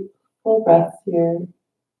deep full breaths here.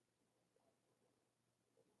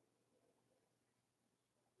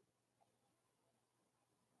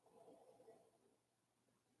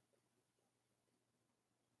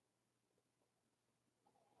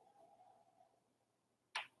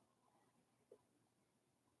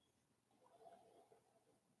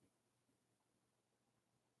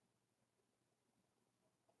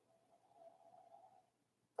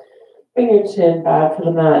 Bring your chin back to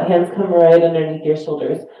the mat. Hands come right underneath your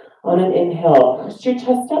shoulders. On an inhale, push your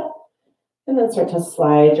chest up and then start to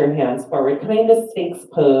slide your hands forward, coming to Sphinx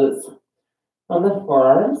pose on the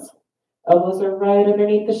forearms. Elbows are right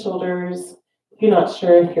underneath the shoulders. If you're not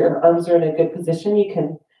sure if your arms are in a good position, you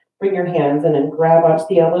can bring your hands in and grab onto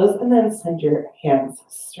the elbows and then send your hands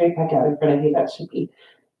straight back out in front of you. That should be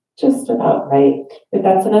just about right. If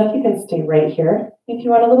that's enough, you can stay right here. If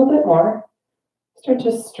you want a little bit more, start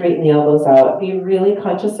to straighten the elbows out. Be really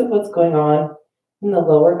conscious of what's going on in the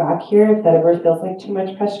lower back here. If that ever feels like too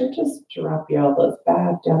much pressure, just drop your elbows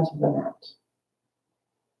back down to the mat.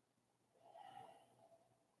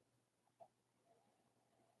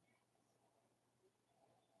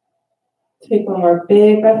 Take one more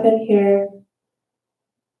big breath in here.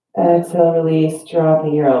 Exhale, release,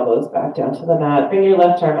 dropping your elbows back down to the mat. Bring your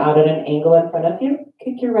left arm out at an angle in front of you.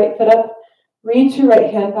 Kick your right foot up. Reach your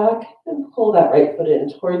right hand back and pull that right foot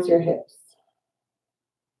in towards your hips.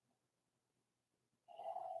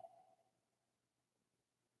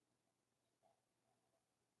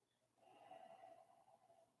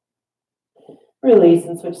 Release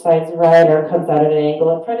and switch sides. Right arm comes out at an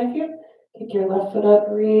angle in front of you. Kick your left foot up,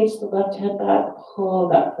 reach the left hand back, pull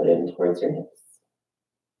that foot in towards your hips.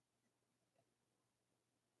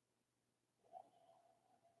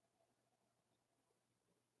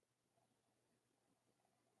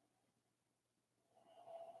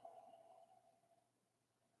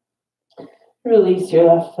 Release your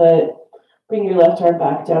left foot. Bring your left arm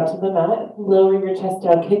back down to the mat. Lower your chest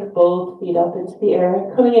down. Kick both feet up into the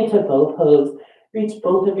air. Coming into bow pose. Reach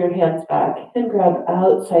both of your hands back and grab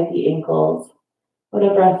outside the ankles. Put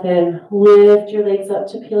a breath in. Lift your legs up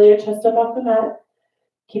to peel your chest up off the mat.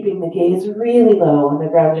 Keeping the gaze really low on the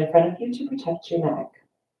ground in front of you to protect your neck.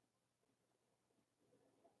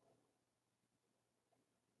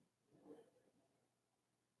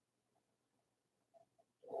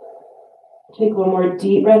 Take one more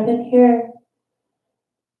deep breath in here.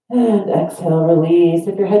 And exhale, release.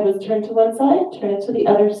 If your head was turned to one side, turn it to the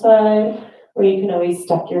other side. Or you can always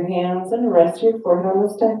stack your hands and rest your forehead on the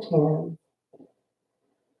stacked hands.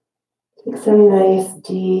 Take some nice,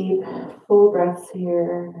 deep, full breaths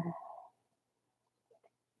here.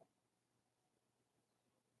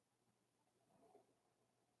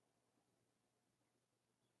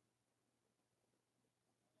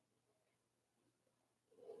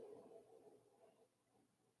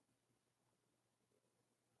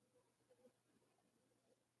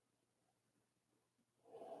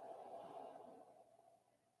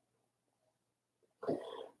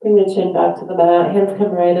 Bring the chin back to the mat. Hands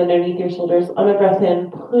come right underneath your shoulders. On a breath in,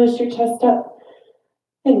 push your chest up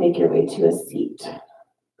and make your way to a seat.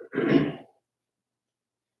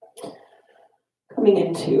 Coming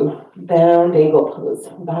into bound angle pose,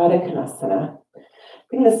 Baddha Konasana.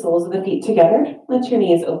 Bring the soles of the feet together. Let your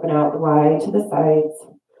knees open out wide to the sides.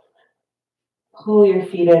 Pull your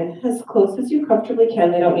feet in as close as you comfortably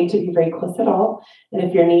can. They don't need to be very close at all. And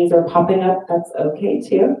if your knees are popping up, that's okay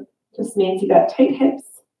too. Just means you got tight hips.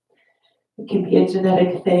 It can be a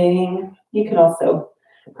genetic thing. You can also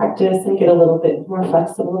practice and get a little bit more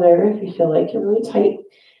flexible there if you feel like you're really tight.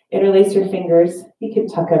 Interlace your fingers. You can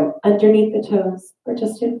tuck them underneath the toes or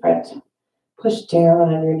just in front. Push down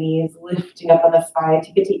on your knees, lifting up on the spine.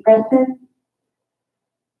 Take a deep breath in.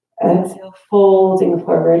 Exhale, folding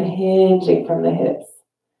forward, hinging from the hips.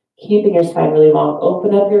 Keeping your spine really long.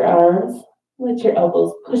 Open up your arms. Let your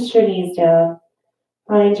elbows push your knees down.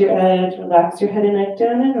 Find your edge. Relax your head and neck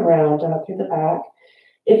down and around out through the back.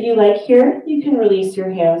 If you like here, you can release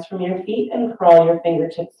your hands from your feet and crawl your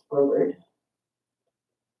fingertips forward.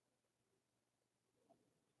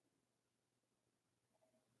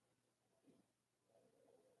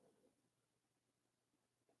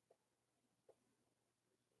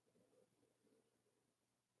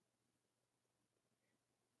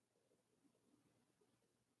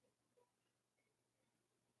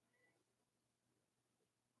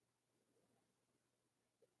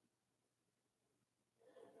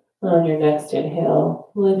 On your next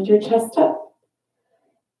inhale, lift your chest up.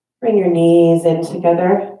 Bring your knees in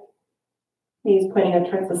together. Knees pointing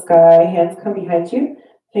up towards the sky, hands come behind you,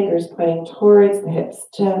 fingers pointing towards the hips,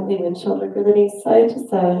 gently windshield over the knees side to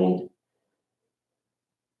side.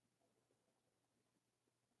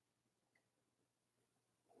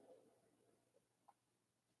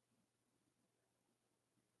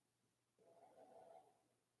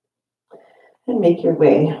 And make your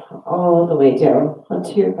way all the way down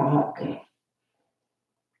onto your back.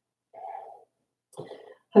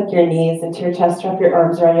 Hug your knees into your chest, wrap your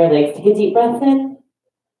arms around your legs. Take a deep breath in.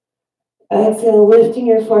 Exhale, lifting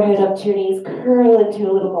your forehead up to your knees, curl into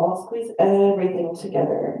a little ball, squeeze everything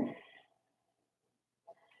together.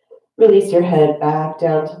 Release your head back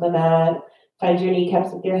down to the mat. Find your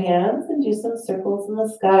kneecaps with your hands and do some circles in the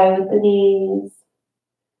sky with the knees.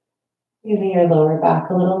 Giving your lower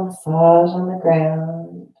back a little massage on the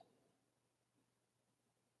ground.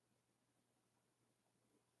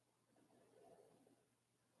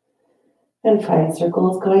 And find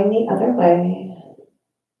circles going the other way.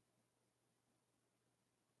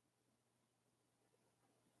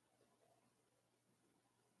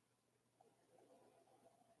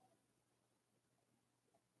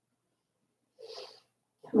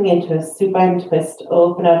 Coming into a supine twist,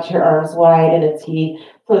 open out your arms wide in a T.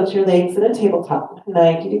 Float your legs in a tabletop,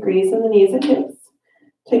 90 degrees in the knees and hips.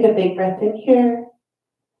 Take a big breath in here.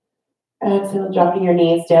 Exhale, dropping your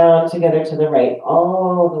knees down together to the right,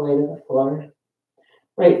 all the way to the floor.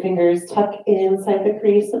 Right fingers tuck inside the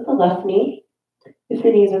crease of the left knee. If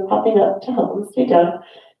your knees are popping up, to help them stay down.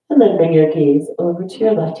 And then bring your gaze over to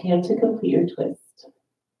your left hand to complete your twist.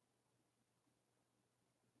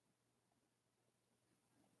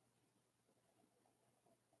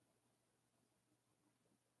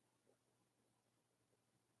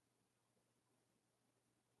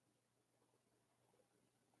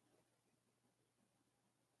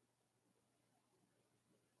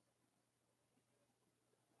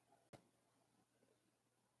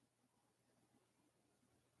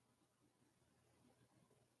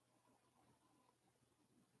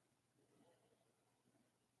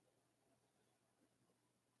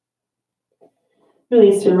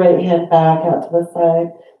 Release your right hand back out to the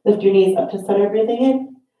side. Lift your knees up to center, breathing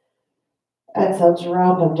in. Exhale,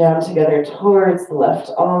 drop them down together towards the left,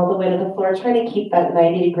 all the way to the floor. Try to keep that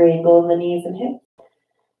 90-degree angle in the knees and hips.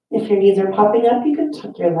 If your knees are popping up, you can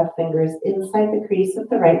tuck your left fingers inside the crease of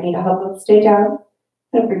the right knee to help them stay down.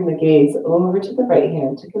 And bring the gaze over to the right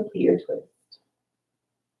hand to complete your twist.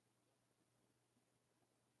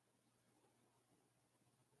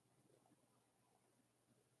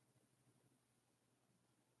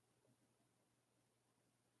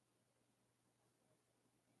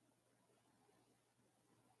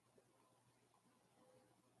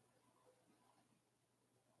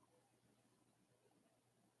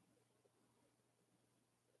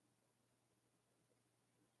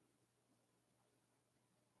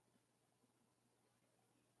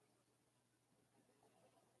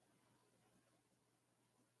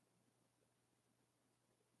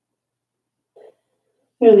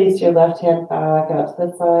 Release your left hand back out to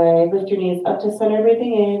the side. Lift your knees up to center,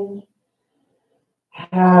 breathing in.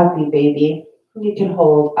 Happy baby. You can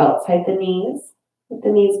hold outside the knees with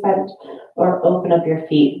the knees bent, or open up your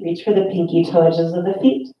feet. Reach for the pinky toe edges of the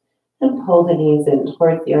feet and pull the knees in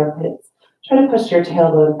towards the armpits. Try to push your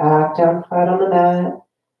tailbone back down flat on the mat,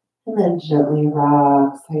 and then gently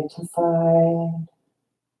rock side to side.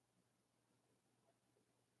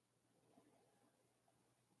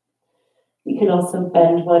 You can also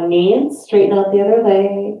bend one knee and straighten out the other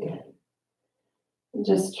leg. And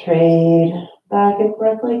just trade back and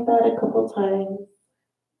forth like that a couple times.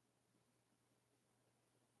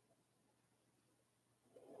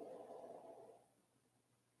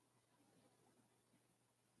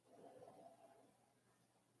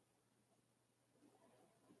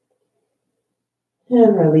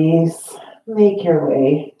 And release. Make your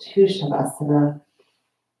way to Shavasana.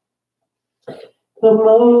 The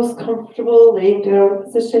most comfortable laying down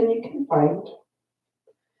position you can find.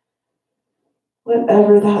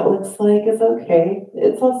 Whatever that looks like is okay.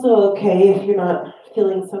 It's also okay if you're not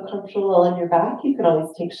feeling so comfortable in your back. You can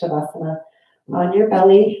always take Shavasana on your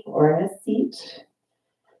belly or in a seat.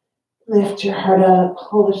 Lift your heart up,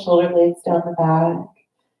 pull the shoulder blades down the back.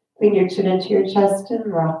 Bring your chin into your chest and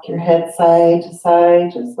rock your head side to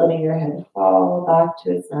side, just letting your head fall back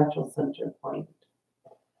to its natural center point.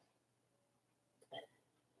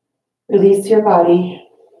 Release your body.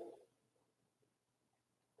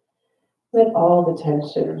 Let all the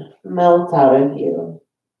tension melt out of you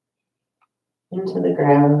into the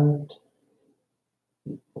ground.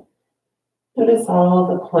 Notice all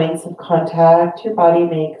the points of contact your body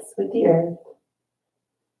makes with the earth.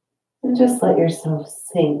 And just let yourself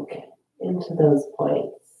sink into those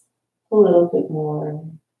points a little bit more.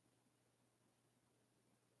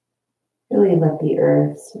 Really let the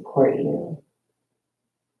earth support you.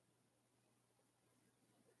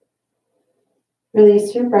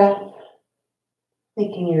 Release your breath,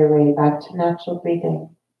 making your way back to natural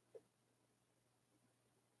breathing.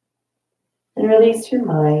 And release your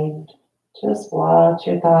mind. Just watch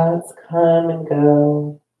your thoughts come and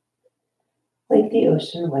go like the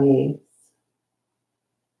ocean waves.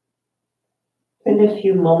 Find a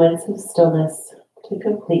few moments of stillness to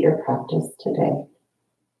complete your practice today.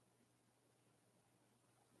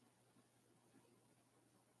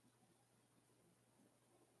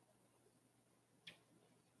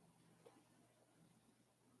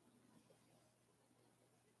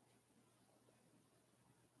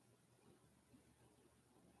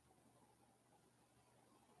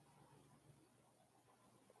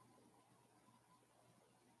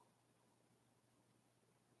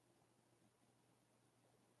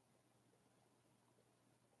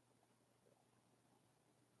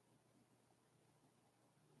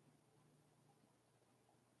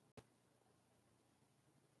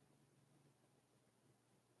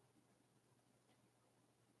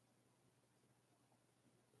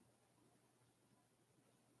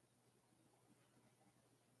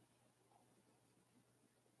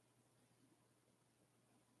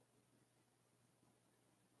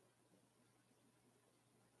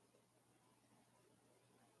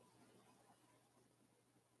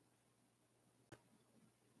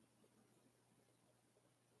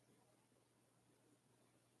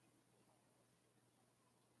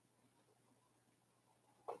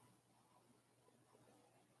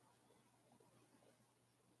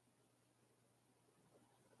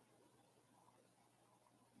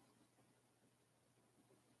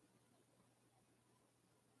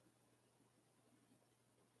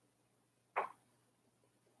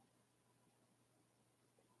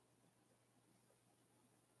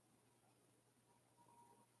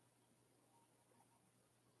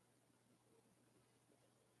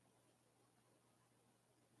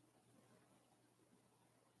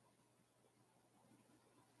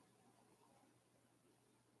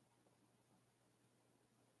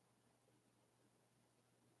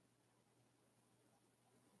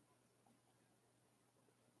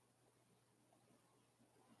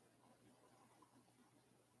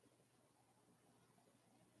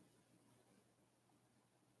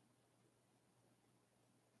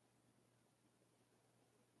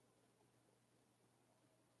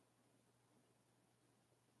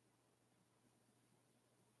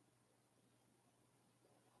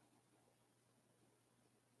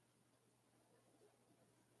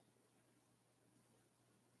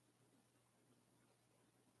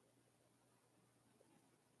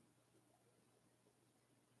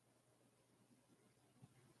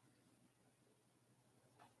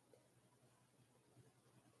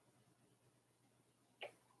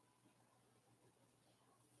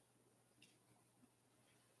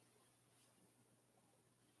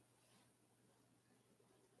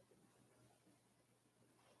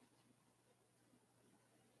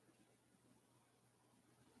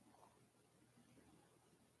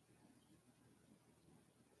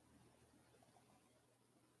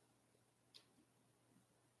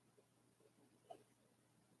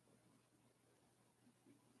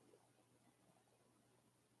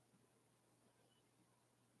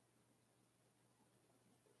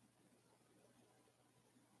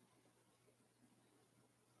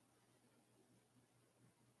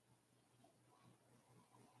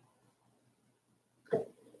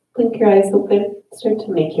 Blink your eyes open. Start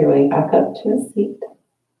to make your way back up to a seat.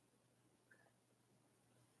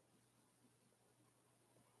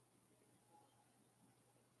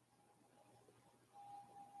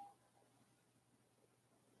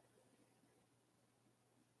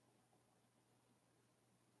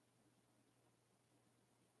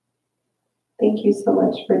 Thank you so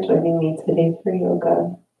much for joining me today for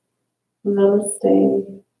yoga.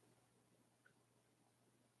 Namaste.